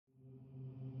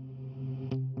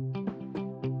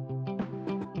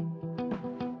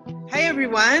Hey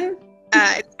everyone,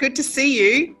 it's good to see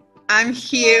you. I'm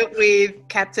here with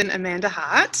Captain Amanda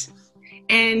Hart.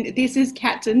 And this is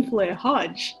Captain Fleur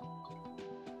Hodge.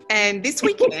 And this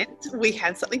weekend we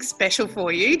have something special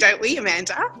for you, don't we,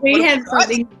 Amanda? We have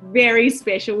something very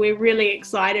special. We're really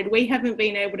excited. We haven't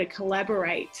been able to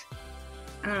collaborate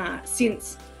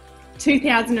since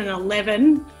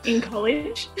 2011 in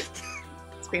college.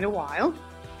 It's been a while.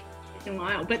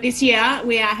 But this year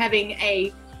we are having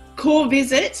a core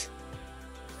visit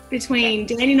between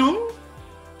Dandenong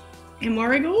and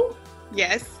Warragul.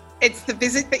 Yes, it's the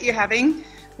visit that you're having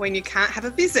when you can't have a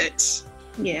visit.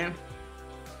 Yeah,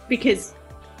 because,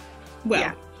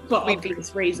 well, for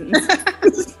obvious reasons.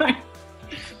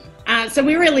 So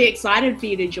we're really excited for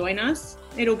you to join us.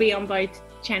 It'll be on both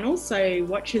channels, so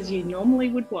watch as you normally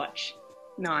would watch.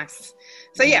 Nice.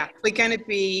 So yeah, we're going to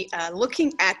be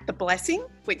looking at The Blessing,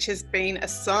 which has been a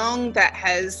song that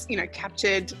has,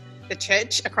 captured the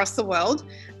church across the world.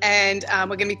 And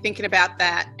we're going to be thinking about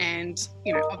that and,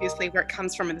 obviously where it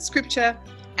comes from in the scripture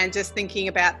and just thinking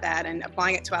about that and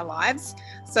applying it to our lives.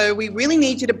 So we really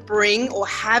need you to bring or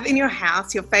have in your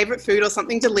house your favorite food or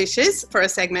something delicious for a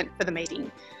segment for the meeting.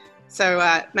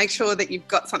 So make sure that you've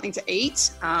got something to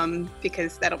eat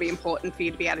because that'll be important for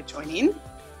you to be able to join in.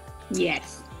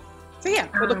 Yes. So yeah,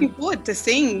 we're looking forward to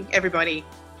seeing everybody.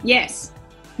 Yes.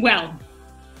 Well,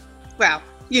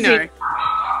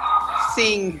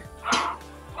 seeing us.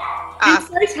 And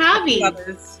so's Harvey.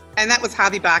 Others. And that was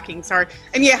Harvey barking, sorry.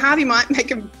 And yeah, Harvey might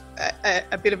make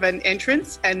a bit of an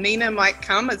entrance and Nina might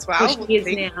come as well. Well, she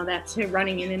is now. That's her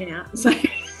running in and out. So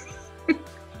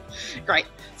great.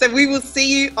 So we will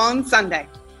see you on Sunday.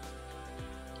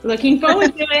 Looking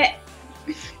forward to it.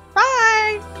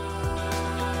 Bye.